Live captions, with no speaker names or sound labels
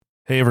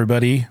Hey,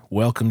 everybody.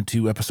 Welcome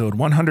to episode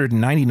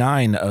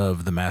 199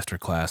 of the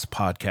Masterclass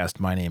podcast.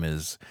 My name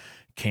is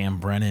Cam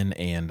Brennan,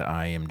 and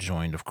I am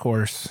joined, of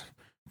course,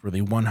 for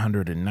the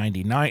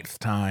 199th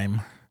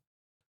time.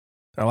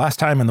 Our last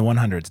time in the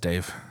 100s,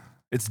 Dave.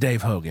 It's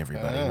Dave Hogue,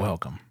 everybody.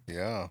 Welcome.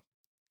 Yeah.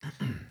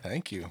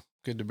 Thank you.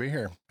 Good to be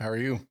here. How are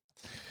you?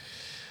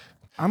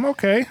 I'm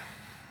okay.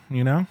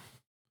 You know,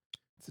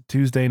 it's a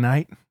Tuesday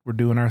night. We're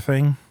doing our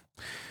thing.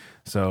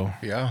 So,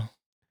 yeah,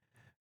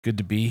 good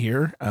to be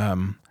here.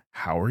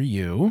 How are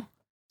you?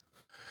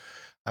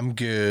 I'm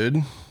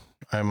good.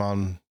 I'm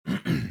on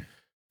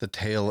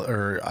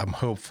I'm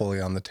hopefully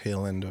on the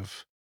tail end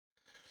of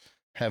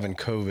having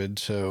COVID.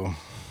 So,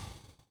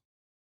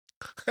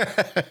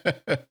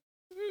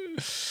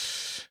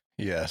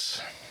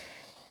 yes.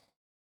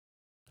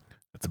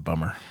 It's a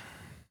bummer.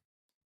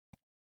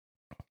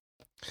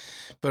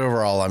 But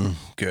overall, I'm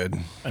good.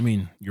 I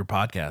mean, you're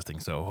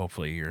podcasting, so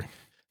hopefully you're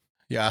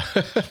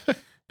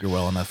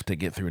well enough to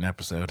get through an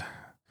episode.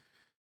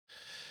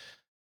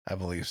 I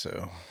believe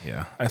so.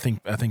 Yeah, I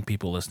think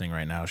people listening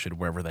right now should,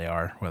 wherever they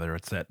are, whether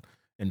it's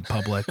in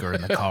public or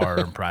in the car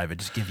or in private,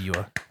 just give you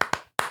a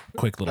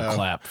quick little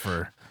clap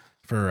for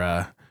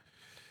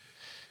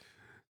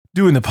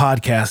doing the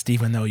podcast,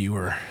 even though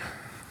you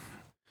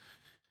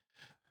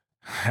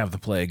have the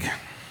plague.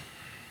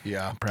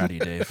 Yeah, I'm proud of you,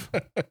 Dave.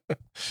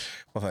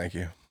 Well, thank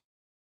you.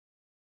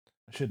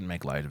 I shouldn't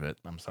make light of it.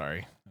 I'm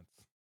sorry.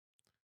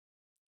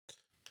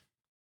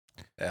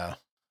 Yeah.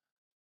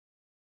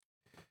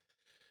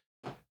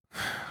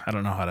 I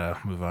don't know how to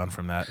move on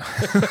from that.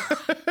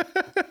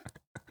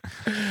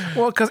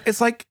 Well, because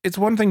it's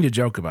one thing to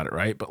joke about it,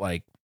 right? But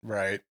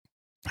right.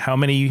 How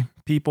many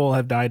people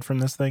have died from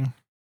this thing?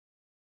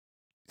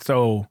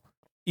 So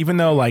even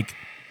though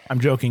I'm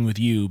joking with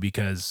you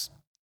because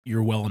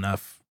you're well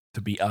enough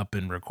to be up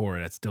and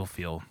record, I still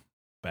feel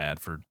bad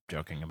for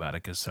joking about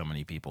it because so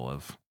many people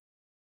have.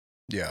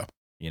 Yeah.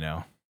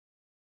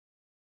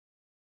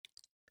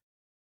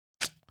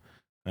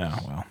 Oh,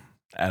 well,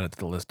 add it to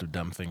the list of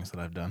dumb things that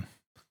I've done.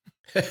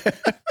 I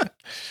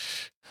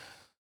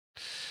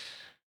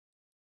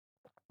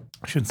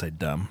shouldn't say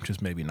dumb,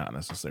 just maybe not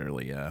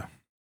necessarily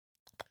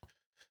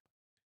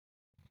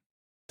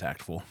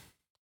tactful.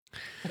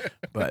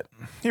 But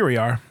here we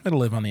are. It'll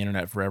live on the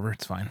internet forever.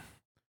 It's fine.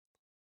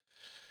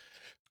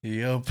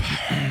 Yep.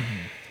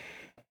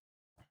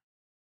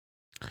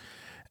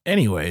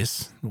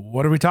 Anyways,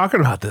 what are we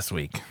talking about this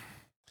week?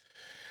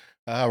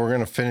 We're going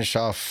to finish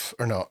off,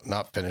 or no,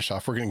 not finish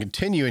off. We're going to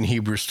continue in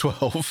Hebrews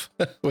 12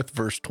 with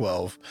verse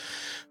 12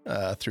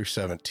 through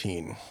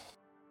 17.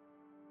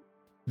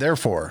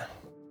 Therefore,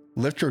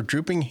 lift your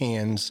drooping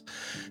hands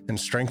and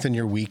strengthen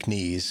your weak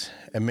knees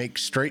and make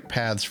straight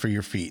paths for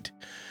your feet,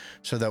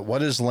 so that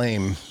what is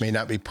lame may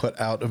not be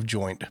put out of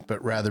joint,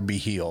 but rather be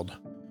healed.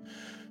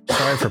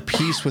 Strive for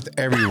peace with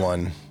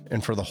everyone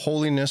and for the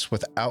holiness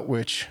without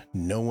which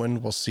no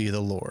one will see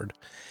the Lord.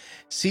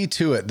 See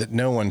to it that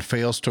no one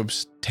fails to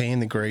obtain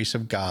the grace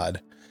of God,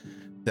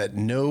 that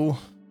no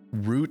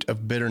root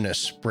of bitterness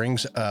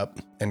springs up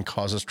and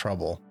causes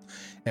trouble,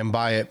 and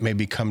by it may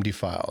become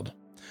defiled,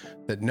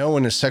 that no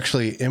one is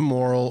sexually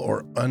immoral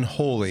or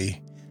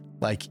unholy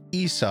like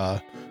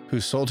Esau,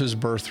 who sold his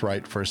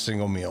birthright for a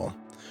single meal.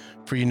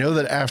 For you know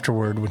that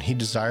afterward, when he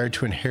desired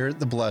to inherit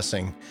the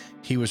blessing,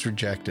 he was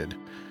rejected,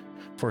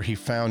 for he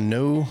found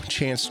no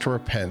chance to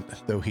repent,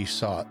 though he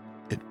sought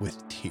it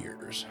with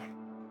tears.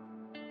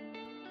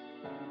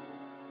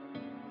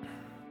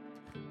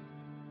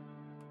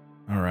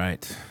 All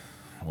right.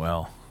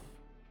 Well,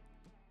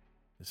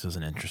 this is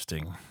an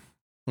interesting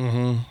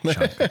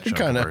chunk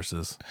of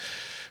verses.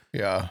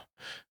 Yeah.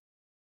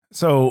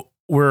 So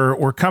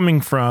we're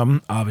coming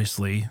from,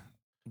 obviously,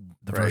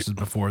 the verses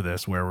before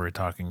this where we're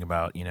talking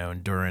about,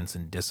 endurance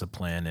and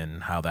discipline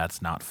and how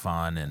that's not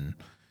fun and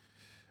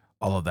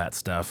all of that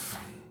stuff.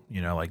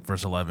 Like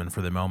verse 11,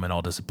 for the moment,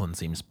 all discipline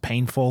seems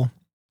painful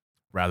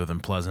rather than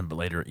pleasant, but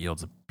later it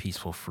yields a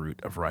peaceful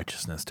fruit of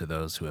righteousness to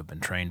those who have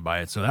been trained by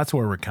it. So that's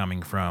where we're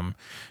coming from.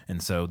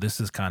 And so this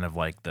is kind of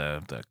like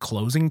the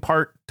closing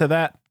part to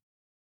that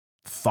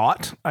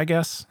thought, I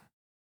guess.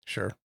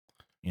 Sure.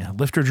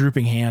 Lift your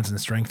drooping hands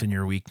and strengthen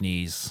your weak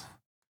knees.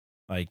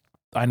 I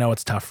know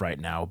it's tough right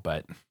now,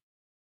 but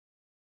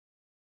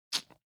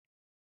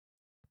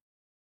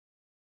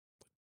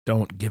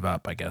don't give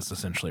up, I guess,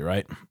 essentially,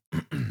 right?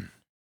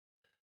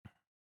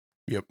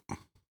 Yep.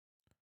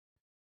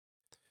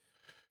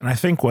 And I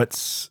think what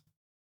stands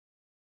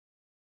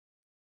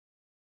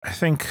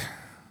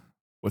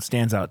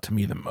out to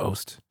me the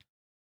most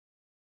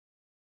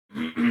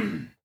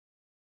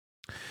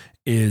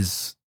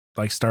is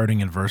starting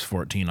in verse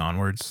 14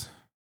 onwards,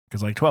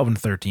 because 12 and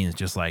 13 is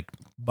just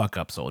buck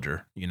up,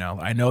 soldier.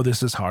 I know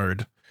this is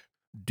hard.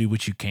 Do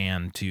what you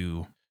can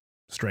to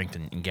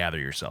strengthen and gather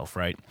yourself,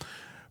 right?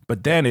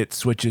 But then it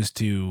switches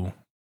to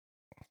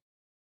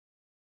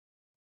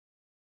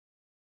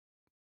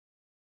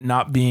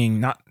not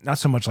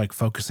so much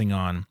focusing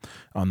on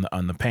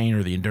the pain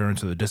or the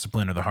endurance or the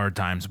discipline or the hard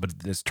times, but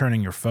it's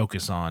turning your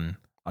focus on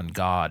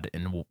God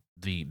and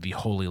the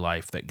holy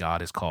life that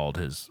God has called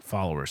his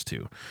followers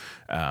to.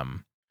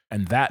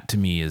 And that to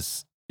me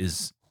is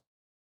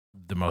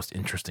the most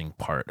interesting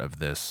part of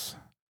this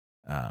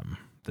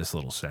this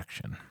little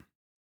section.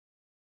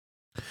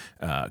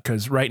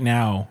 Because right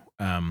now,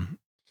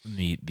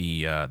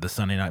 the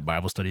Sunday night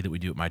Bible study that we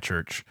do at my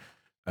church,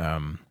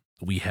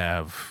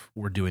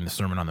 we're doing the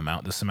Sermon on the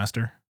Mount this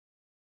semester,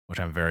 which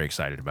I'm very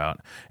excited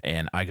about.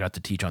 And I got to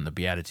teach on the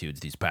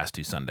Beatitudes these past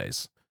 2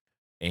 Sundays.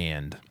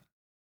 And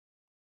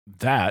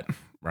that,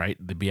 right,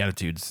 the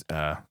Beatitudes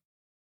are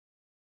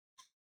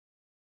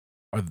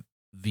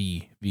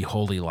the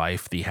holy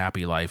life, the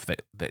happy life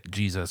that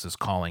Jesus is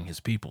calling his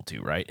people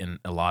to, right? And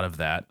a lot of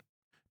that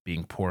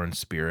being poor in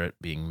spirit,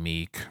 being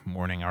meek,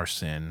 mourning our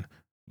sin,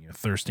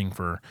 thirsting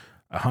for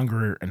a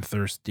hunger and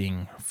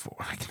thirsting for,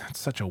 that's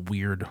such a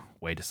weird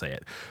way to say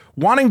it.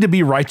 Wanting to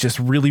be righteous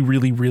really,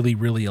 really, really,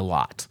 really a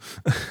lot.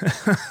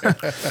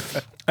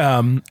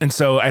 And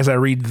so as I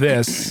read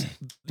this,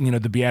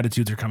 the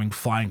Beatitudes are coming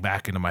flying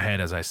back into my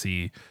head as I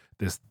see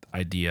this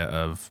idea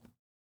of,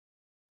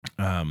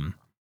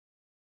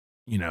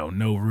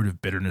 no root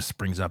of bitterness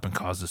springs up and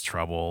causes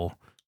trouble.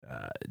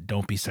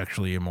 Don't be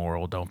sexually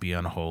immoral. Don't be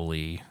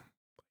unholy.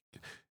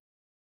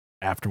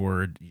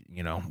 Afterward,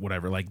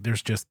 whatever. Like,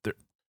 there's just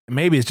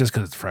maybe it's just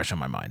because it's fresh on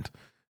my mind.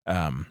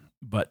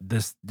 But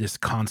this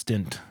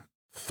constant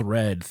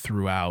thread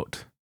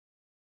throughout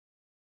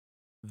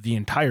the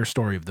entire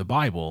story of the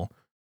Bible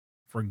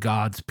for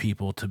God's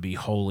people to be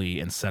holy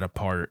and set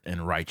apart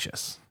and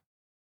righteous.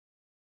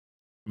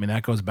 I mean,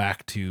 that goes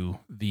back to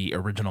the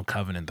original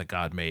covenant that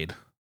God made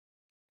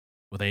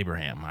with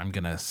Abraham. I'm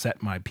going to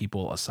set my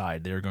people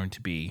aside. They're going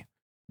to be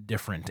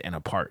different and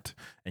apart.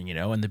 And,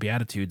 and the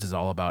Beatitudes is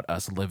all about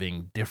us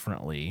living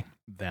differently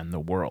than the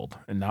world.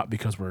 And not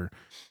because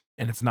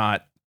it's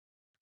not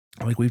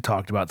like we've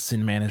talked about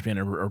sin management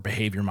or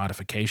behavior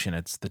modification.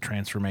 It's the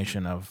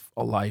transformation of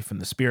a life and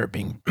the spirit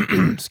being,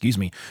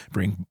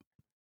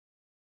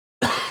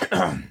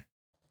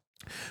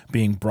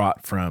 being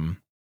brought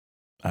from,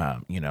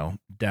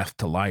 death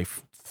to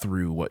life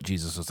through what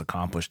Jesus has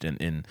accomplished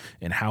in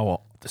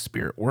how the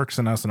Spirit works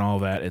in us and all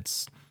of that.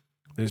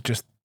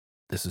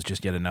 This is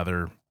just yet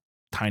another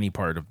tiny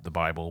part of the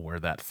Bible where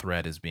that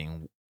thread is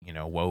being,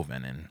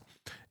 woven, and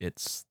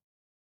it's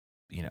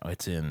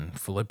in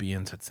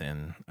Philippians, it's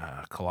in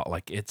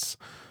Colossians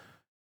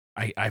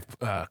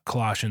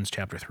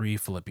chapter 3,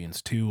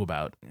 Philippians 2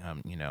 about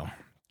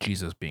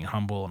Jesus being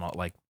humble and all.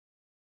 Like,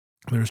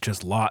 there's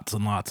just lots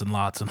and lots and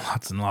lots and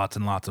lots and lots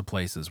and lots of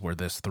places where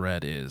this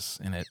thread is,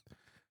 and it.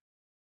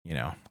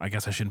 I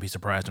guess I shouldn't be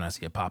surprised when I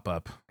see it pop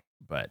up,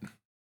 but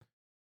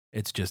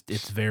it's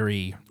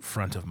very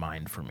front of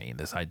mind for me,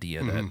 this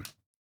idea that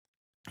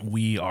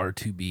we are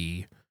to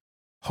be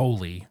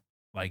holy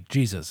like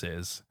Jesus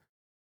is.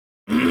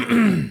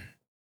 And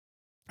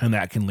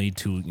that can lead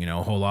to,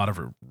 a whole lot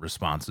of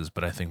responses,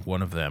 but I think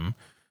one of them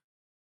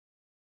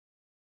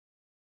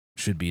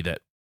should be that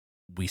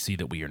we see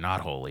that we are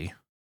not holy.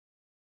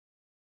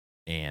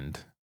 And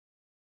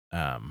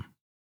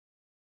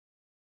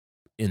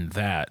in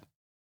that,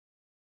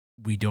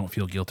 we don't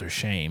feel guilt or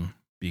shame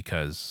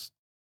because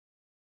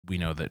we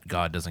know that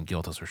God doesn't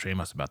guilt us or shame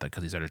us about that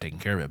because he's already taken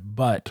care of it.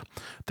 But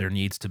there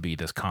needs to be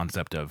this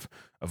concept of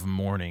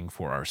mourning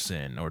for our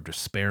sin or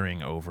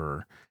despairing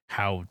over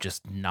how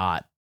just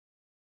not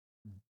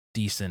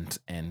decent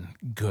and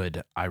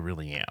good I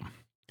really am.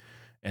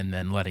 And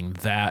then letting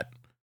that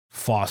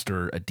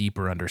foster a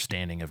deeper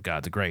understanding of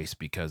God's grace,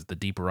 because the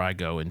deeper I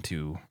go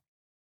into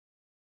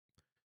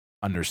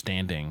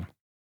understanding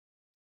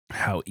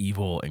how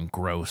evil and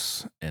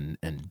gross and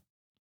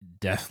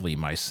deathly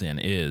my sin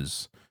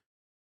is,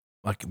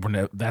 like,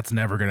 that's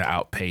never going to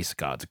outpace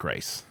God's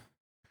grace.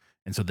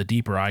 And so the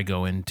deeper I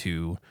go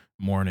into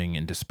mourning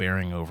and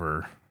despairing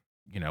over,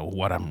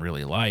 what I'm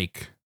really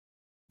like,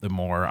 the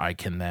more I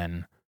can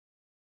then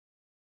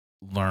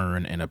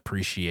learn and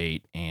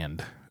appreciate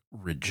and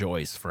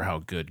rejoice for how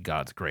good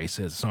God's grace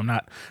is. So I'm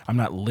not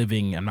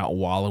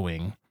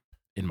wallowing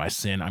in my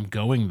sin. I'm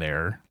going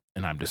there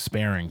and I'm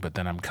despairing, but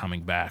then I'm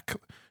coming back,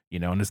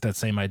 and it's that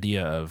same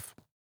idea of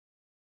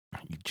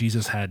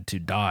Jesus had to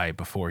die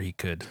before he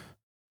could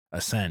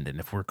ascend. And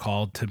if we're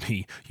called to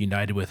be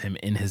united with him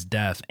in his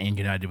death and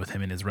united with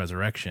him in his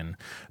resurrection,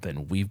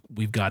 then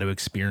we've got to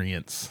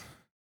experience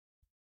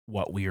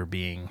what we are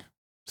being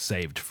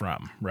saved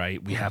from,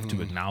 right? We have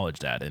to acknowledge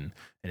that. And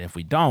if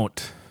we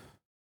don't,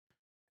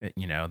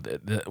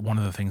 one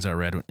of the things I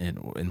read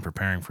in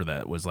preparing for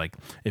that was, like,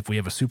 if we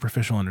have a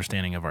superficial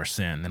understanding of our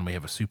sin, then we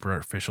have a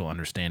superficial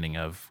understanding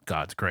of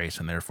God's grace,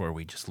 and therefore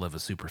we just live a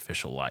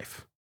superficial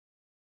life.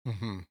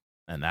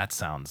 And that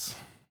sounds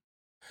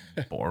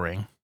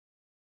boring.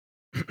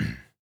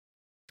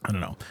 I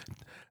don't know.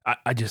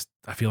 I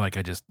feel like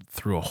I just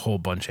threw a whole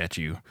bunch at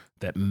you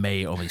that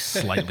may only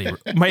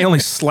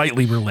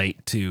slightly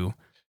relate to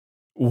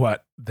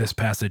what this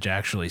passage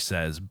actually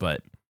says,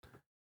 but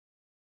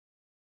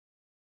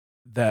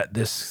that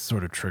this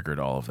sort of triggered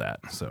all of that.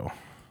 So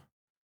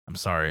I'm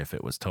sorry if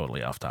it was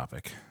totally off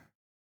topic.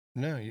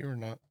 No, you were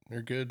not.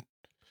 You're good.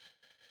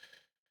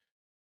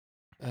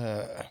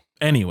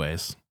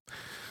 Anyways,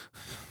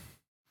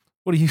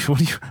 what do you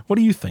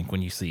think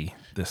when you see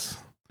this?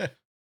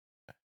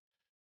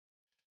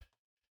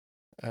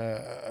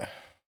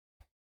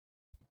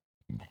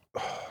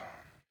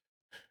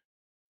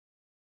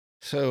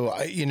 So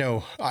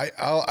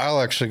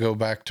I'll actually go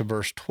back to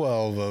verse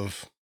 12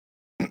 of,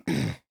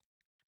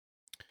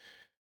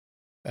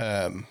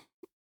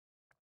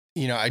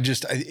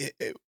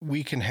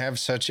 we can have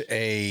such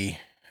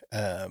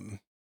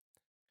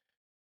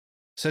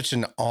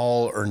an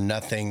all or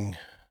nothing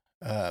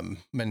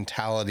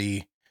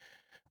mentality,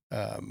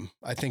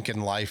 I think,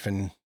 in life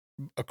and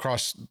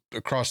across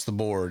the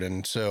board.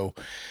 And so,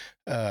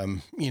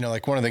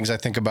 like one of the things I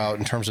think about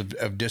in terms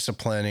of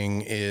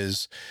disciplining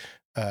is,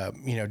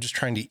 just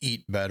trying to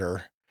eat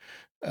better,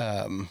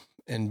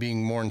 and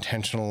being more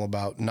intentional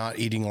about not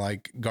eating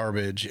like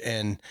garbage.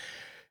 And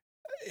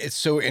it's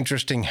so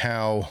interesting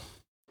how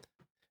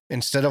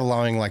instead of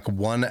allowing like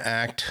one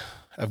act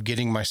of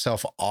getting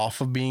myself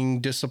off of being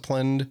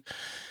disciplined,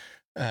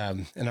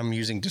 and I'm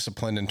using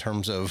discipline in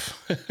terms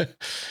of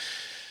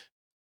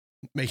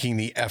making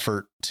the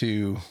effort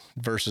to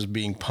versus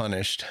being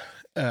punished.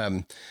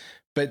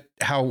 But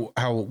how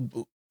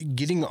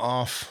getting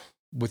off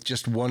with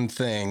just one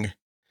thing,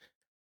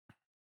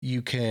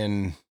 you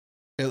can,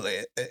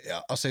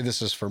 I'll say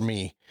this is for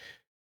me.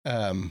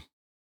 I'm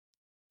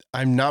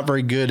not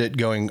very good at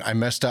going, I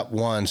messed up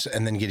once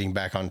and then getting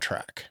back on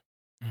track.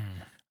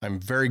 I'm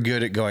very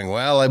good at going,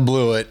 well, I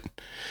blew it.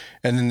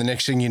 And then the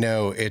next thing you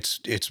know,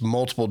 it's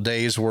multiple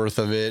days worth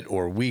of it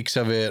or weeks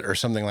of it or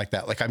something like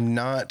that. Like I'm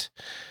not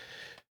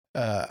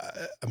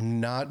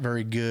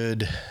very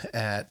good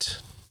at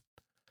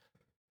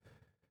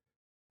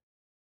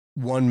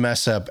one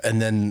mess up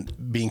and then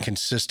being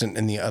consistent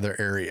in the other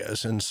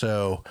areas. And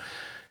so,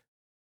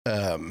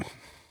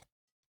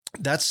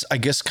 that's, I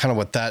guess, kind of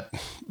what that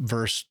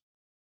verse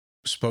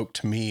spoke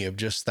to me of,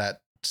 just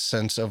that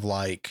sense of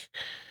like,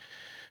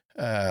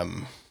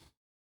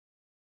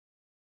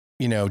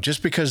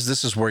 just because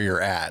this is where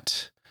you're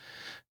at,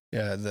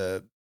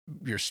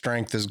 your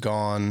strength is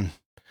gone,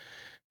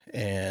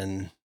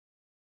 and,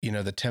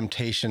 the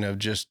temptation of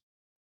just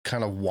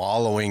kind of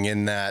wallowing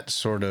in that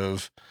sort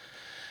of,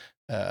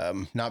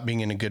 not being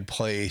in a good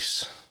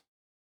place.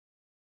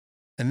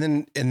 And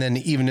then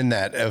even in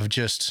that of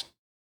just,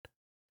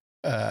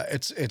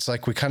 it's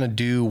like we kind of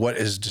do what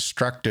is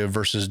destructive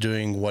versus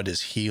doing what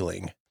is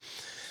healing.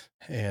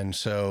 And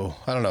so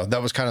I don't know,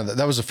 that was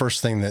that was the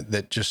first thing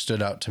that just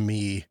stood out to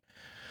me,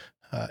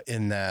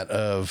 in that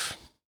of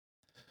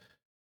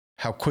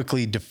how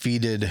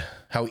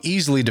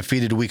easily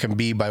defeated we can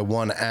be by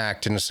one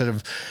act. And instead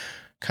of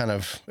kind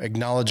of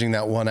acknowledging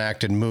that one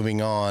act and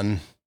moving on,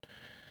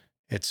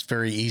 it's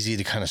very easy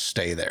to kind of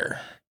stay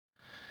there.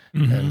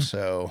 Mm-hmm. And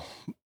so,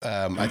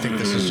 I think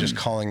this is just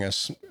calling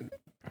us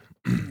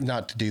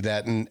not to do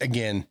that. And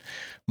again,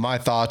 my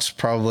thoughts,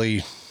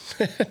 probably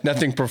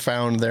nothing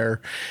profound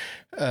there.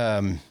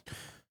 I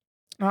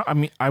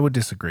mean, I would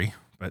disagree,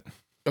 but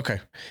okay.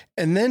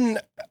 And then,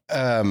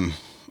 the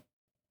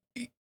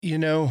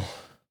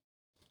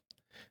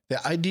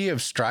idea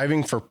of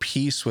striving for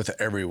peace with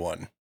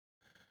everyone,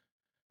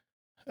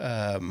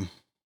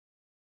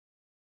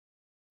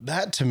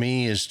 that to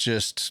me is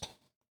just,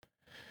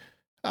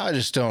 I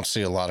just don't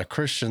see a lot of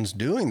Christians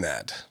doing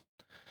that.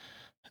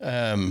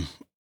 And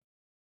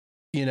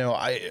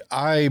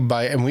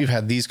we've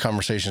had these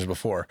conversations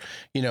before,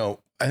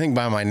 I think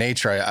by my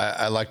nature,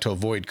 I like to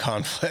avoid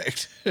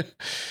conflict.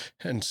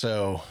 And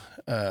so,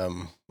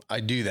 I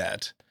do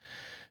that.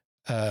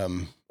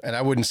 And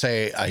I wouldn't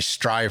say I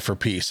strive for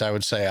peace. I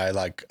would say I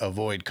like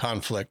avoid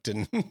conflict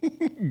and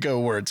go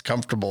where it's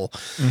comfortable.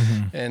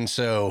 Mm-hmm. And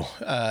so,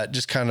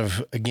 just kind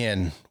of,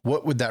 again,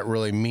 what would that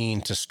really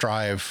mean to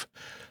strive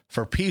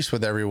for peace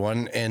with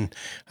everyone? And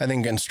I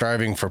think in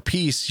striving for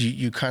peace,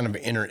 you kind of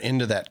enter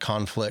into that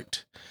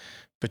conflict,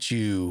 but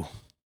you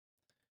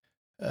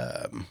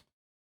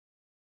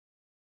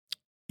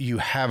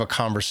have a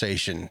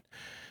conversation.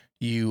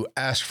 You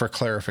ask for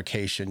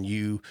clarification,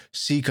 you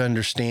seek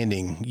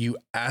understanding, you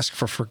ask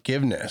for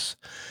forgiveness,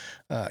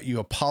 you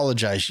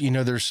apologize.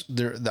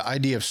 The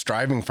idea of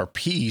striving for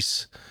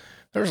peace,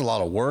 there's a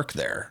lot of work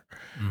there.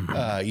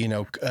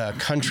 Mm-hmm.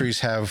 Countries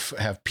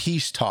have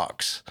peace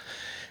talks,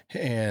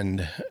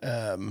 and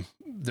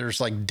there's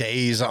like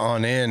days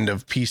on end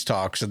of peace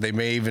talks that they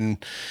may even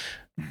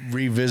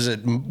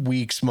revisit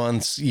weeks,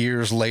 months,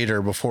 years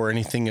later before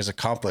anything is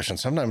accomplished. And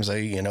sometimes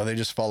they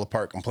just fall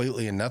apart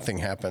completely and nothing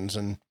happens.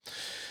 And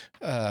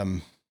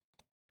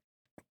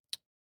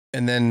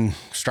then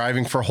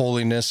striving for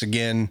holiness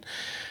again,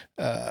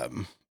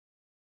 there's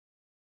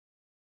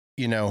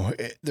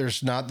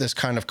not this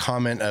kind of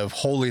comment of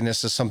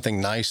holiness is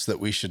something nice that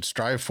we should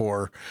strive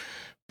for,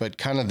 but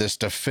kind of this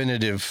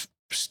definitive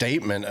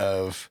statement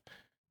of,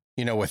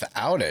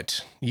 without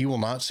it, you will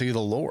not see the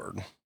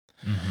Lord.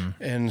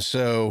 Mm-hmm. And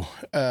so,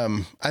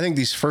 I think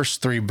these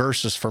first three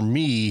verses for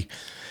me,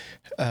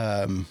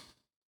 and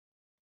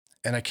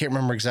I can't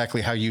remember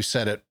exactly how you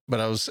said it, but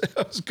I was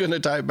going to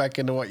tie it back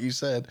into what you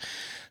said.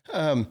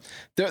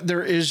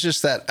 There is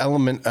just that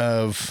element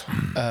of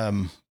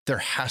there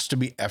has to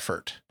be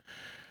effort.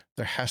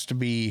 There has to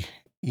be,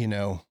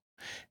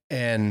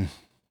 and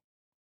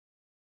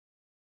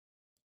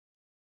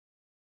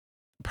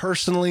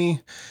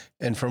personally,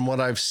 and from what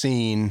I've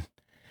seen,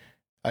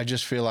 I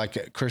just feel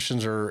like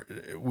Christians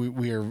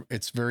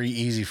it's very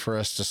easy for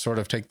us to sort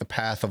of take the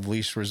path of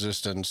least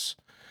resistance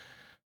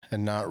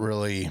and not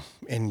really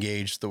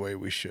engage the way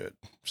we should.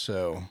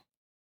 So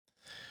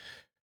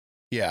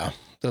yeah,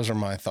 those are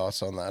my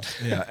thoughts on that.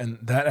 Yeah, and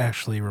that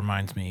actually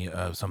reminds me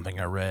of something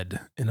I read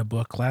in a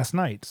book last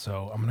night.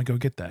 So I'm going to go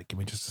get that. Give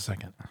me just a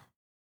second.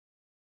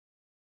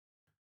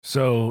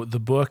 So the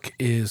book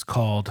is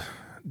called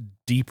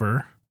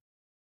Deeper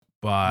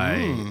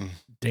by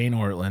Dane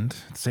Ortland,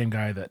 same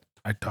guy that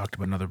I talked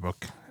about another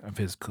book of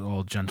his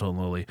called Gentle and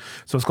Lowly.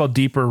 So it's called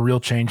Deeper, Real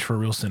Change for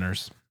Real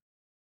Sinners.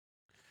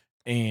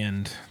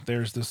 And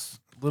there's this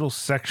little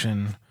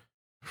section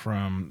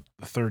from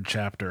the 3rd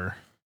chapter.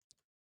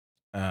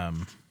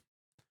 And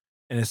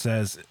it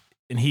says,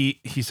 and he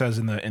says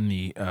in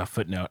the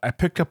footnote, I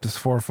picked up this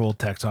 4-fold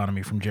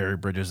taxonomy from Jerry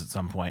Bridges at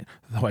some point,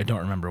 though I don't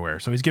remember where.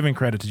 So he's giving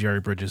credit to Jerry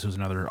Bridges, who's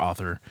another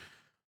author.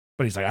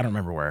 But he's like, I don't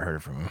remember where I heard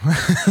it from him,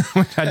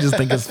 which I just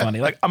think is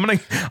funny. Like,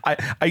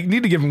 I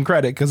need to give him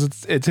credit because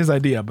it's his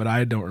idea, but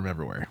I don't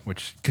remember where.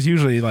 Because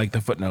usually, like, the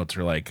footnotes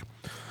are like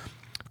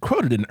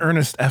quoted in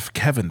Ernest F.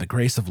 Kevin, The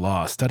Grace of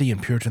Law, Study in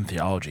Puritan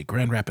Theology,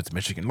 Grand Rapids,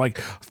 Michigan. Like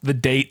the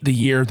date, the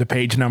year, the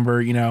page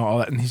number, all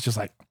that, and he's just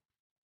like,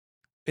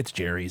 it's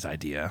Jerry's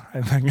idea.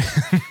 I think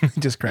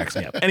it just cracks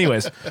me up.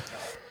 Anyways.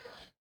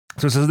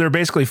 So it says there are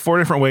basically 4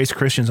 different ways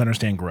Christians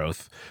understand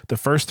growth. The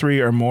first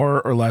 3 are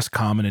more or less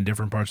common in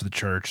different parts of the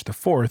church. The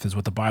 4th is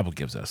what the Bible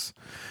gives us.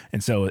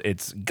 And so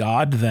it's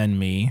God then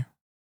me,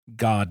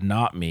 God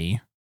not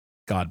me,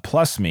 God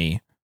plus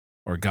me,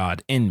 or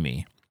God in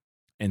me.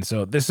 And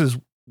so this is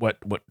what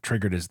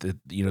triggered is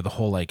the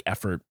whole like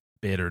effort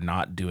bit or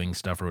not doing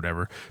stuff or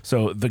whatever.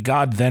 So the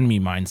God then me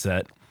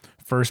mindset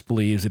first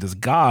believes it is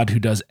God who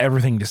does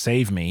everything to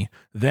save me.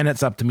 Then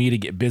it's up to me to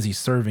get busy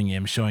serving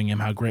him, showing him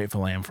how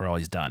grateful I am for all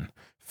he's done.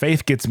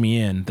 Faith gets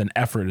me in, then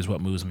effort is what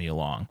moves me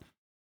along.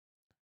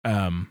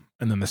 And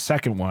then the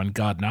second one,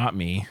 God not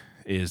me,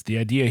 is the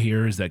idea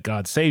here is that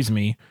God saves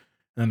me,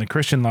 and the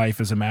Christian life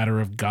is a matter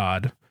of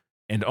God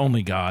and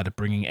only God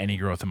bringing any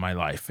growth in my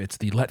life. It's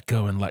the let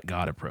go and let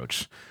God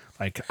approach.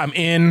 Like, I'm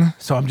in,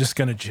 so I'm just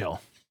going to chill.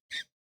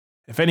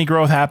 If any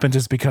growth happens,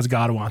 it's because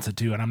God wants it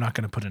to, and I'm not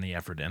going to put any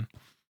effort in.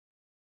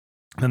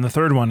 Then the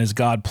third one is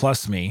God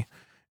plus me.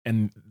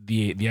 And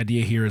the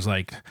idea here is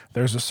like,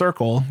 there's a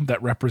circle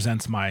that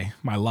represents my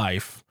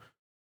life.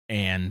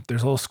 And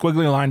there's a little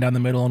squiggly line down the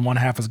middle, and one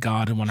half is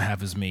God and one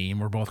half is me. And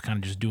we're both kind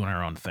of just doing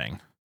our own thing.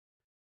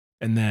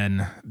 And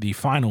then the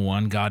final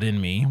one, God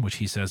in me, which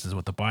he says is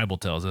what the Bible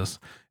tells us,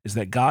 is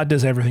that God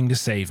does everything to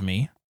save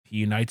me. He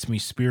unites me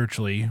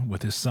spiritually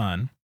with his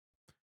son.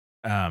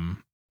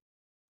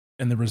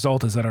 And the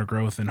result is that our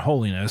growth in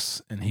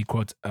holiness, and he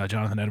quotes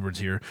Jonathan Edwards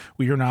here,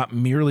 we are not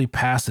merely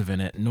passive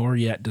in it, nor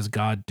yet does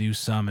God do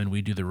some and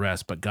we do the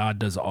rest, but God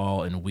does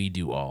all and we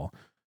do all.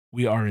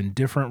 We are in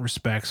different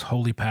respects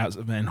wholly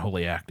passive and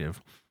wholly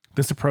active.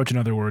 This approach, in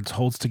other words,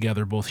 holds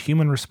together both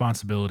human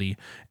responsibility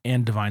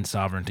and divine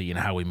sovereignty in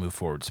how we move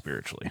forward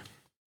spiritually.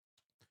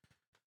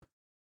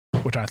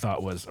 Which I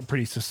thought was a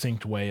pretty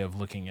succinct way of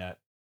looking at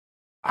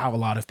how a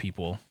lot of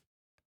people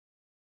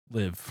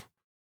live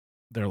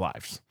their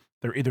lives.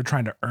 They're either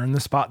trying to earn the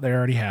spot they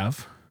already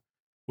have,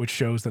 which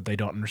shows that they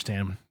don't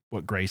understand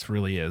what grace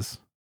really is.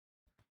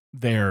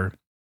 They're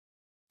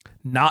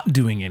not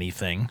doing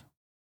anything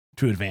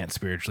to advance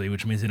spiritually,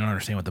 which means they don't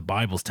understand what the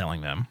Bible's telling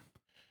them.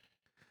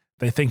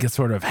 They think it's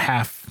sort of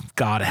half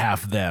God,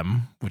 half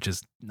them, which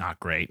is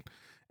not great.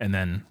 And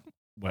then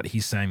what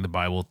he's saying the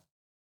Bible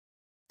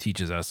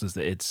teaches us is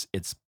that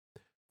it's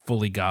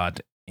fully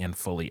God and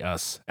fully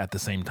us at the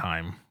same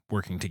time,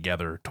 working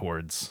together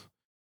towards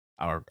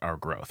our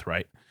growth,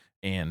 right?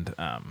 And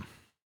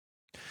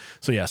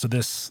so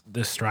this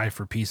strive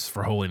for peace,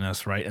 for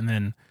holiness, right? And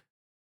then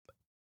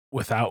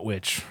without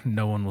which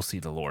no one will see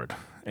the Lord.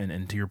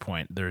 And to your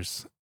point,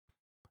 there's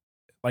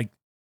like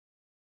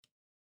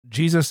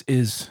Jesus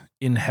is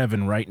in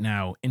heaven right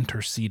now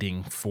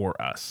interceding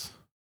for us.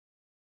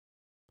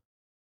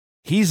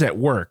 He's at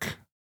work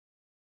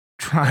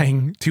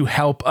trying to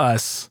help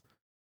us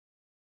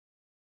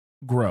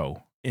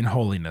grow in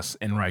holiness,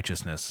 in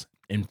righteousness,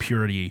 in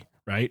purity,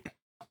 right?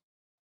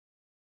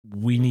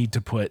 We need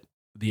to put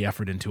the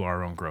effort into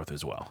our own growth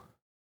as well.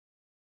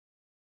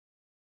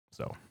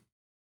 So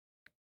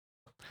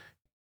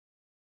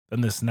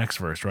then this next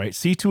verse, right?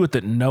 See to it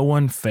that no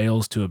one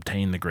fails to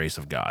obtain the grace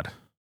of God.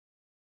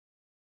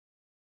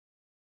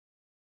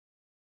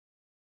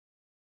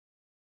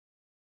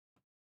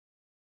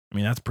 I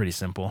mean, that's pretty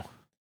simple.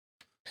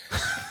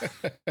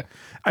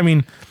 I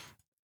mean,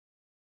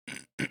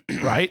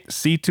 right?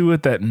 See to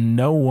it that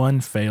no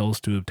one fails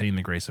to obtain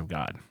the grace of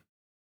God.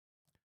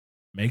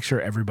 Make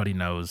sure everybody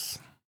knows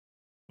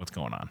what's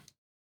going on.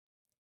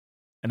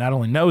 And not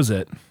only knows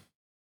it,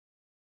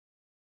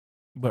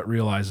 but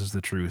realizes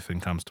the truth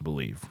and comes to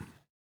believe.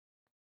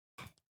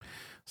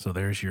 So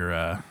there's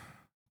your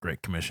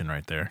Great Commission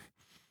right there.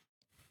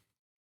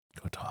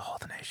 Go to all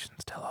the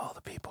nations, tell all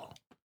the people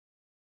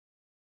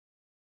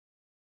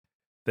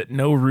that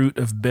no root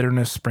of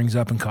bitterness springs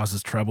up and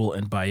causes trouble,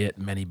 and by it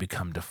many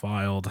become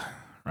defiled,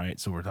 right?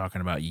 So we're talking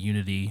about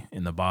unity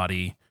in the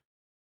body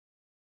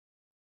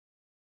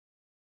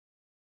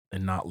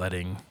and not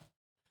letting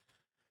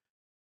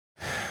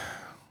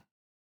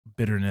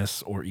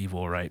bitterness or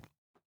evil, right,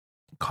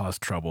 cause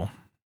trouble.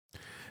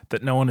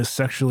 That no one is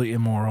sexually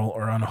immoral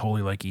or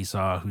unholy like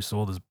Esau, who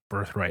sold his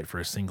birthright for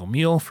a single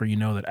meal. For you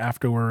know that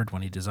afterward,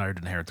 when he desired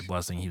to inherit the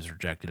blessing, he was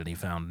rejected, and he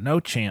found no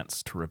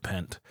chance to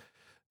repent,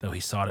 though he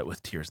sought it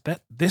with tears.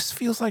 This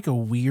feels like a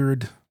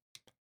weird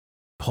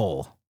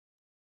pull.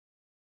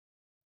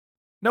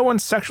 No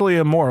one's sexually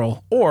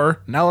immoral,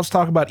 or now let's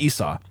talk about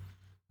Esau.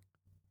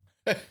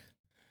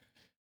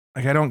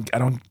 Like I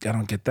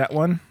don't get that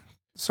one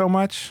so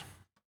much.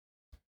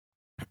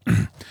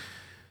 I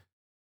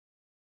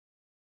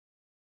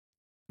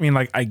mean,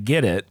 like, I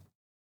get it.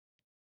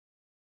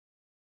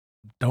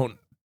 Don't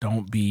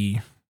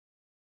be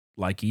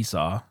like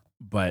Esau,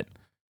 but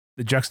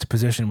the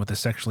juxtaposition with the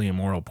sexually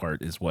immoral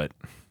part is what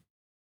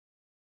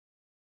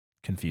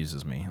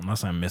confuses me,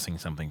 unless I'm missing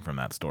something from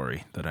that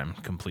story that I'm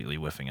completely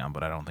whiffing on,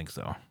 but I don't think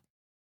so.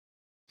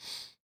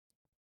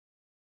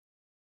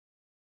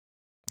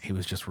 He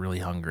was just really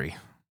hungry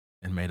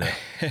and made a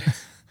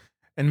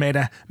made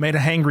a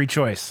hangry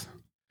choice.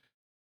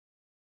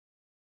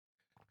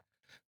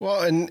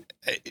 Well, and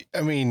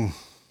I mean,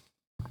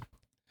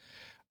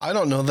 I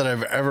don't know that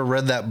I've ever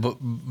read that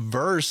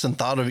verse and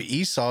thought of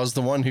Esau as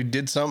the one who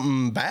did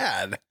something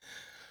bad.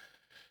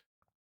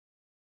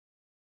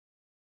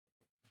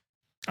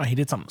 Oh, he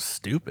did something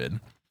stupid.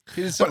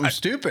 He did something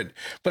stupid,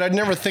 but I'd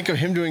never think of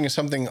him doing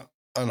something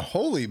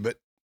unholy. But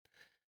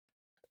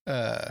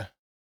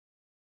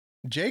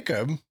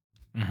Jacob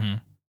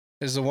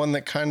is the one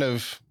that kind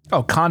of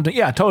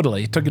yeah,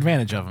 totally took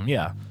advantage of him.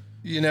 Yeah,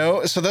 you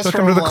know, so that's took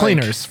him to the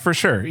cleaners for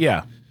sure.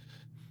 Yeah.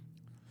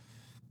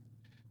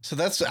 So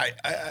that's I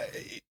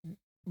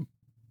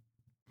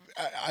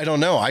don't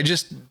know.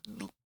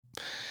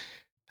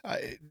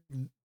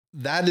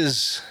 That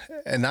is,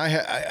 and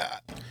I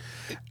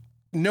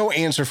no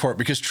answer for it,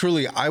 because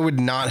truly I would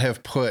not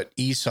have put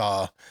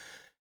Esau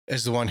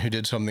as the one who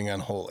did something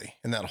unholy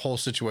in that whole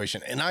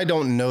situation. And I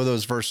don't know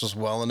those verses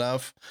well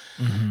enough,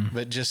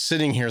 but just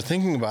sitting here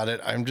thinking about it,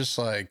 I'm just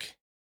like,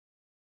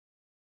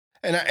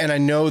 and I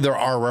know there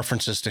are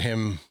references to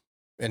him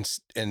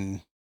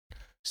and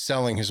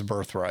selling his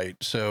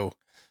birthright. So,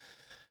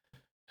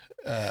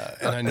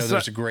 and I know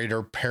there's a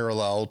greater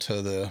parallel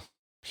to the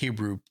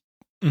Hebrew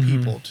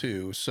people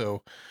too.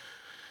 So,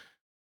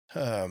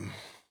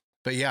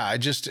 but yeah, it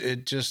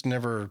just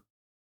never,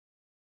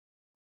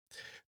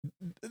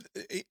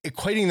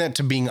 equating that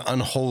to being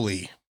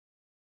unholy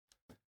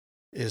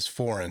is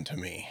foreign to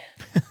me.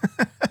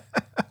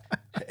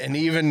 And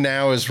even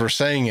now, as we're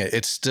saying it,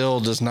 it still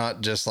does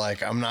not just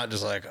like, I'm not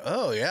just like,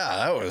 oh yeah,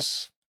 that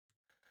was,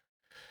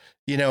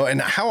 you know.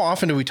 And how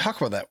often do we talk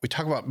about that? We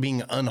talk about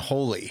being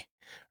unholy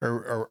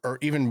or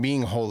even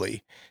being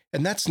holy.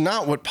 And that's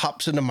not what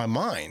pops into my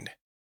mind.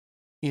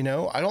 You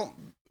know, I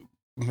don't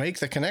make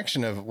the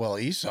connection of, well,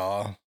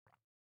 Esau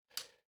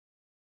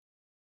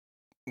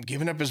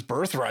giving up his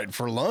birthright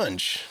for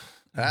lunch.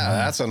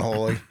 That's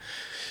unholy.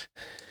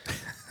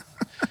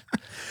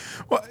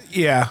 Well,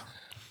 yeah.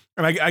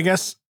 And I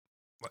guess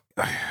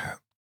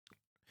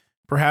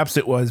perhaps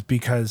it was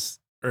because,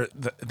 or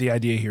the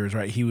idea here is,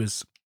 right, he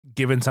was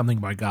given something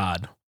by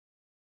God,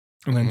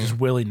 and then just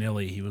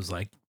willy-nilly, he was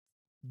like,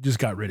 just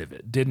got rid of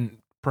it.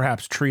 Didn't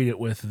perhaps treat it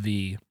with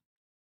the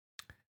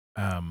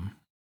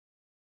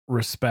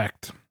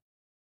respect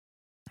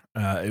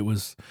it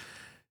was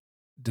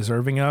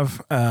deserving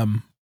of.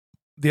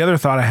 The other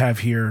thought I have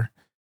here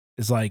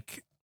is,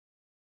 like,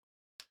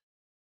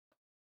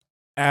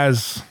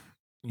 as,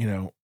 you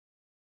know,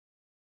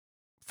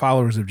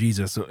 followers of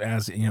Jesus,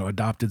 as, you know,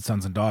 adopted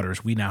sons and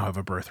daughters, we now have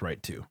a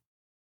birthright too.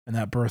 And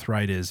that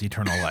birthright is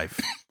eternal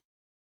life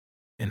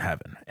in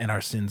heaven, and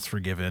our sins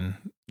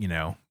forgiven, you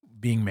know,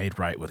 being made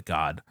right with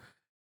God.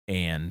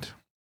 And,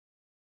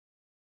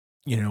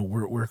 you know,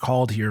 we're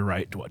called here,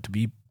 right, to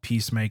be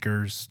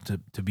peacemakers,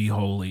 to be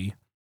holy,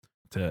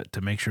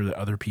 to make sure that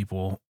other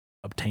people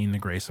obtain the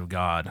grace of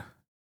God.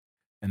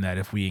 And that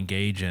if we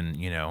engage in,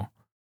 you know,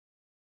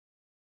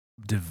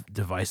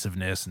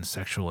 divisiveness and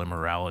sexual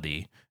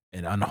immorality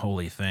and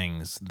unholy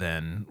things,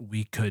 then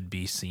we could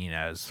be seen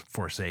as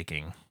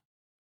forsaking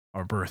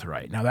our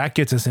birthright. Now that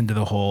gets us into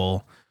the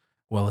whole,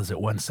 well, is it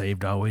once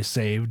saved, always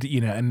saved?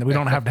 You know, and we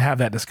don't have to have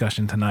that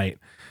discussion tonight,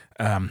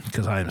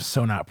 because I am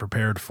so not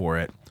prepared for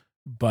it.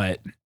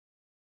 But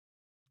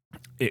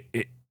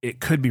it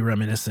could be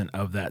reminiscent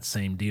of that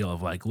same deal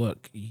of, like,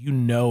 look, you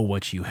know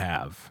what you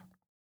have.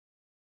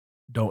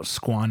 Don't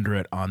squander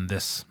it on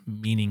this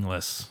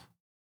meaningless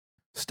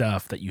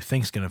stuff that you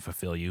think's going to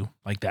fulfill you.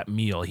 Like that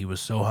meal, he was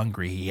so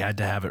hungry, he had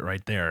to have it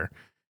right there.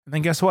 And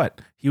then guess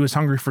what? He was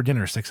hungry for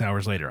dinner 6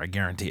 hours later. I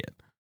guarantee it.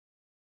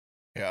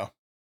 Yeah.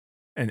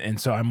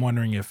 And so I'm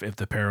wondering if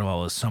the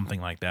parallel is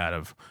something like that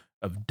of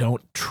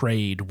don't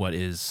trade what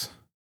is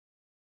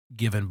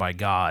given by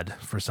God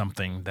for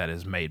something that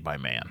is made by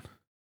man.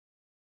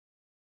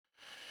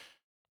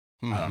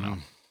 I don't know.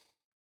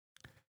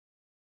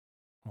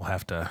 We'll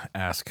have to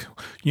ask.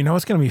 You know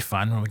what's going to be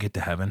fun when we get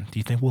to heaven? Do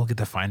you think we'll get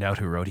to find out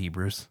who wrote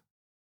Hebrews?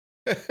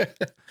 I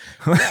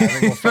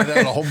think we'll find out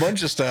a whole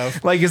bunch of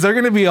stuff. Like, is there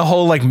going to be a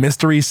whole like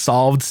mystery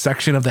solved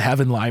section of the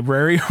heaven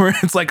library where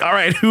it's like, all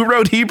right, who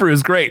wrote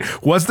Hebrews?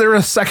 Great. Was there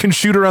a second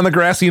shooter on the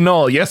grassy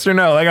knoll? Yes or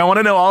no? Like, I want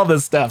to know all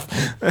this stuff.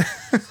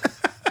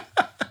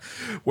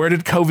 Where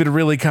did COVID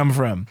really come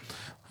from?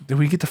 Did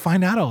we get to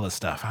find out all this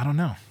stuff? I don't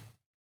know.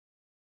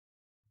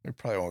 We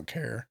probably won't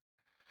care.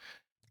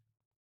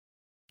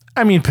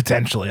 I mean,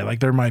 potentially, like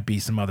there might be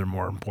some other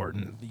more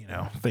important,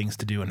 things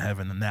to do in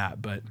heaven than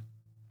that, but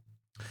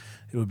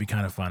it would be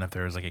kind of fun if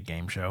there was like a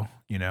game show,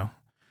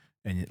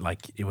 and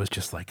like it was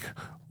just like,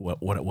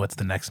 what's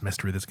the next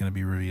mystery that's going to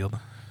be revealed?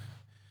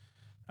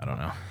 I don't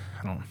know.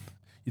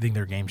 You think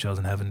there are game shows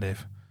in heaven,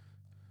 Dave?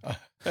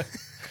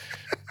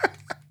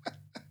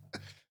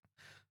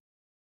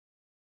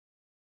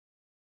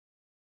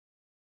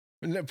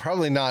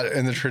 Probably not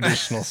in the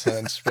traditional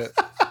sense, but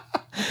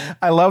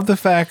I love the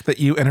fact that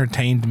you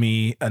entertained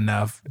me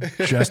enough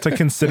just to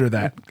consider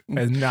that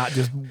and not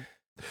just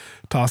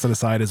toss it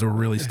aside as a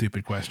really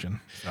stupid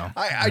question. So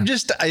I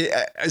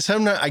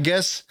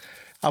guess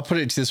I'll put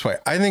it this way.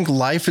 I think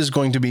life is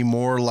going to be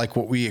more like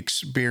what we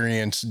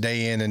experience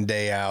day in and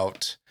day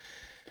out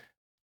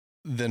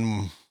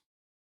than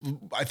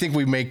I think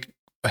we make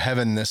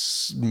heaven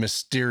this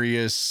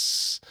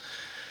mysterious.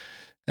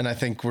 And I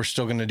think we're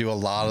still going to do a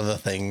lot of the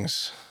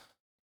things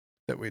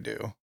that we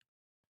do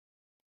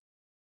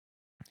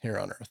here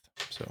on Earth.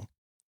 So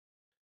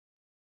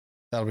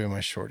that'll be my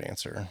short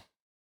answer.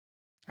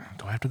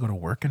 Do I have to go to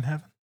work in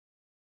heaven?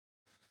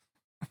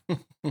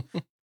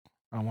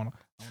 I want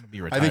to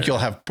be retired. I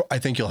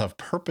think you'll have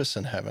purpose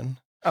in heaven.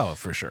 Oh,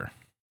 for sure.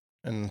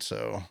 And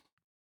so,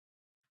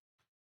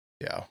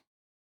 yeah.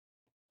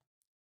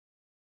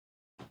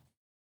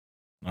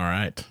 All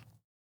right.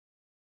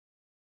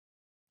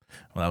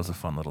 Well, that was a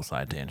fun little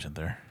side tangent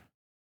there.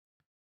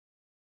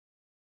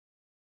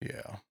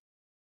 Yeah.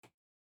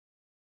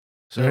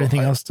 Is there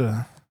anything else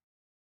to?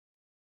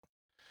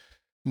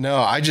 No,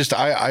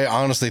 I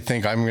honestly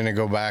think I'm going to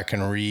go back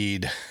and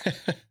read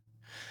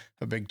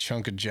a big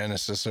chunk of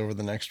Genesis over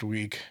the next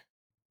week.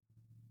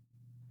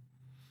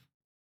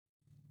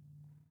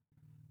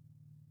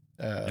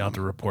 You'll have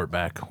to report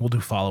back. We'll do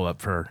follow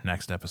up for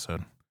next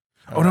episode.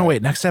 Oh, no,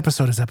 wait. Next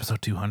episode is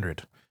episode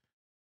 200.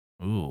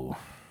 Ooh.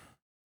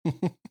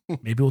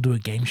 Maybe we'll do a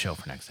game show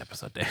for next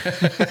episode, Dave.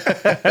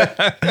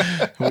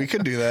 We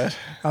could do that.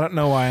 I don't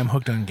know why I'm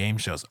hooked on game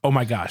shows. Oh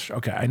my gosh.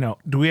 Okay, I know.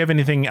 Do we have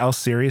anything else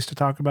serious to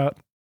talk about?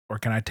 Or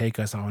can I take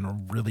us on a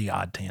really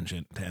odd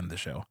tangent to end the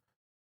show?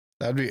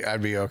 I'd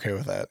be okay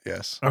with that,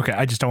 yes. Okay,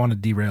 I just don't want to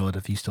derail it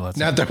if you still have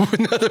something.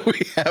 Not that we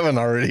haven't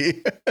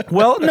already.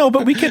 Well, no,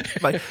 but we could,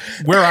 like,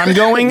 where I'm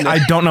going,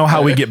 I don't know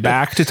how we get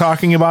back to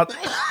talking about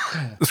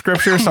the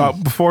scripture. So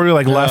before we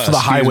left the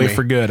highway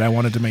for good, I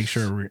wanted to make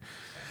sure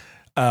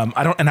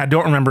I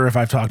don't remember if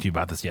I've talked to you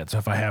about this yet. So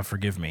if I have,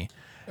 forgive me.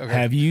 Okay.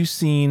 Have you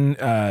seen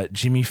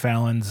Jimmy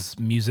Fallon's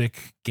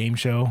music game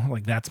show?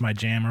 Like That's My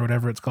Jam or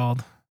whatever it's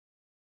called?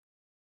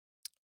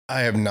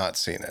 I have not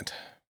seen it.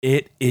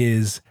 It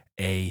is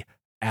a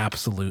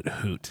absolute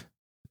hoot.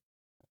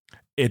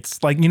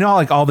 It's like,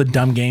 like all the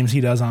dumb games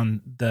he does on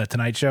the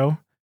Tonight Show.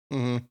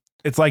 Mm-hmm.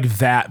 It's like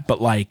that,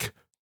 but like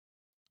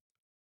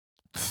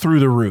through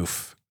the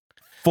roof,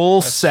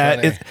 full That's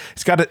set.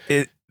 It's got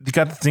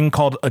the thing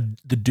called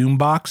the Doom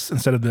Box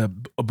instead of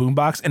a boom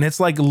box. And it's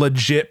like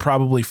legit,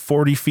 probably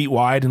 40 feet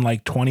wide and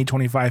like 20,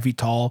 25 feet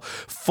tall,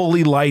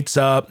 fully lights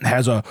up,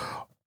 has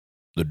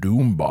the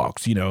Doom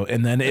Box,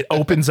 and then it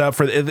opens up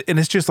and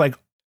it's just like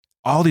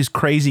all these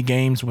crazy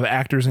games with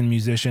actors and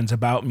musicians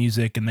about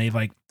music. And they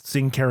like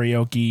sing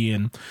karaoke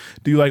and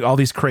do like all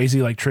these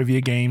crazy like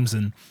trivia games.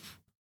 And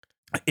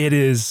it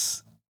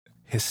is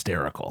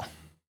hysterical.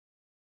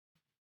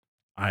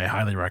 I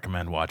highly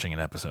recommend watching an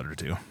episode or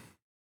two.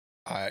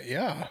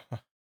 Yeah,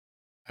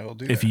 I will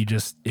do if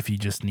that. If you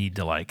just need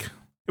to it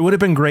would have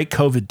been great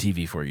COVID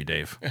TV for you,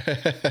 Dave.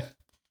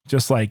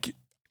 Just like,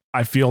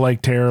 I feel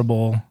like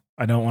terrible.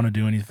 I don't want to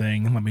do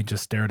anything. Let me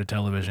just stare at a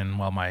television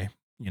while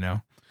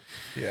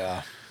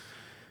Yeah.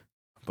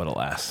 But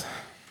alas,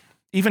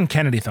 even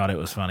Kennedy thought it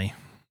was funny.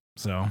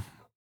 So.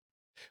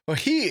 Well,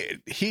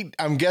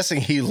 I'm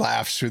guessing he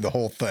laughs through the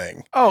whole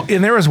thing. Oh,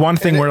 and there was one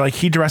thing where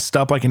he dressed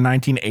up like in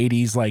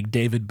 1980s, like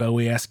David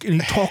Bowie asked, and he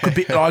talk a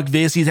bit like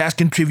this. He's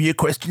asking trivia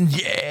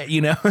questions. Yeah.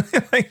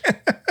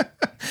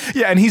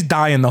 Yeah. And he's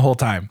dying the whole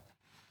time.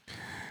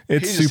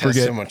 It's super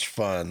good. So much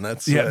fun.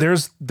 That's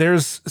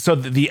So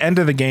the end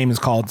of the game is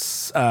called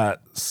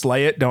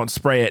Slay It, Don't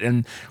Spray It.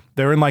 And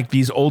they're in like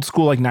these old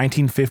school, like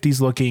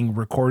 1950s looking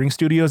recording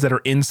studios that are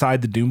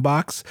inside the Doom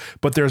Box,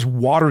 but there's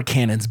water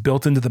cannons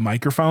built into the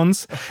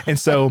microphones. And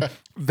so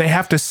they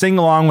have to sing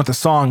along with the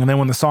song, and then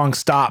when the song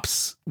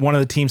stops, one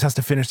of the teams has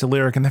to finish the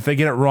lyric, and if they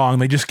get it wrong,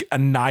 they just get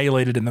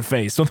annihilated in the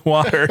face with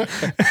water.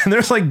 And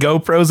there's like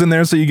GoPros in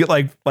there, so you get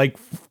like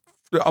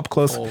up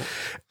close. Oh.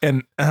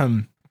 And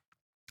I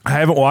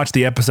haven't watched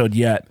the episode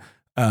yet,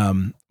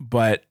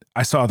 but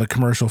I saw the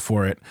commercial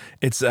for it.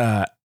 It's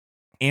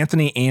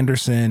Anthony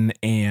Anderson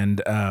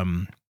and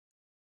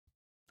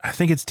I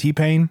think it's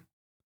T-Pain.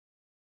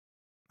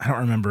 I don't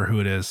remember who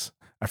it is.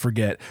 I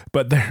forget,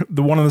 but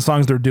the one of the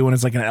songs they're doing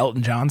is like an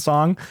Elton John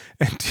song,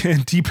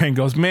 and T-Pain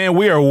goes, "Man,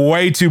 we are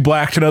way too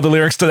black to know the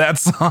lyrics to that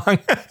song."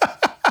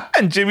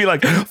 And Jimmy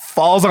like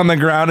falls on the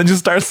ground and just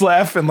starts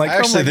laughing. Like, I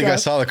actually think I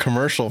saw the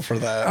commercial for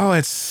that. Oh,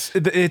 it's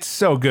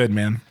so good,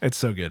 man. It's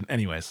so good.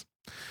 Anyways,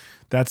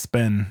 that's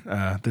been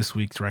this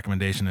week's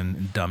recommendation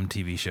in dumb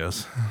TV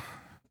shows.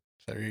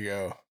 There you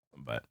go.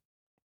 But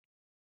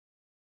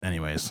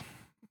anyways,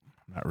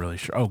 not really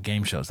sure. Oh,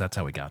 game shows. That's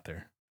how we got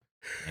there.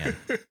 Man.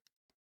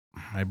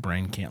 My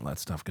brain can't let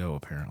stuff go,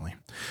 apparently.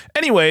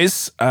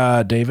 Anyways,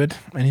 David,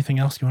 anything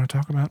else you want to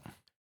talk about?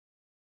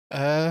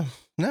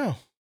 No.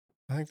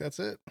 I think that's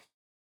it.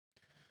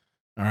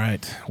 All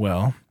right.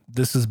 Well,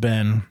 this has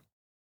been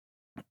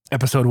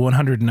episode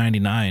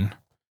 199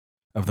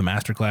 of the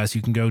Masterclass.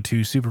 You can go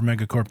to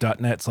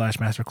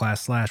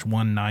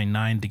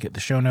supermegacorp.net/masterclass/199 to get the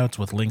show notes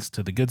with links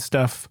to the good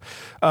stuff.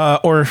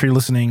 Or if you're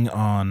listening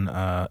on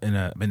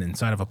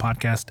inside of a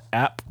podcast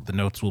app, the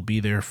notes will be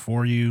there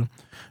for you.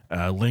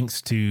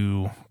 Links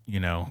to,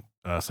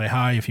 say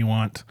hi if you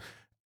want.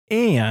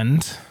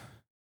 And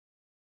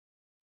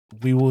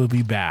we will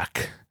be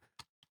back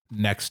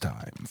next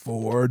time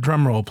for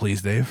drum roll,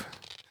 please, Dave.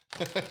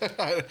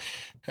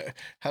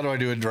 How do I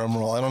do a drum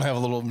roll? I don't have a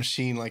little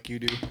machine like you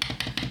do.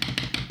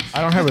 I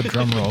don't have a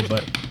drum roll,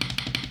 but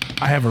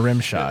I have a rim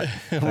shot.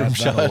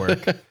 That'll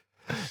work.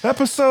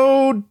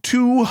 Episode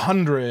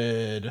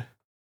 200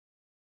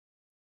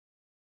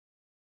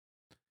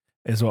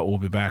 is what we'll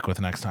be back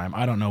with next time.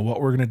 I don't know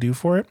what we're going to do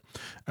for it,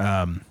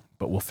 but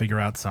we'll figure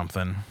out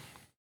something.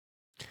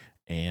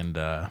 And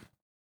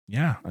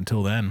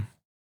until then,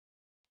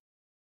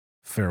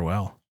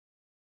 farewell.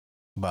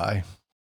 Bye.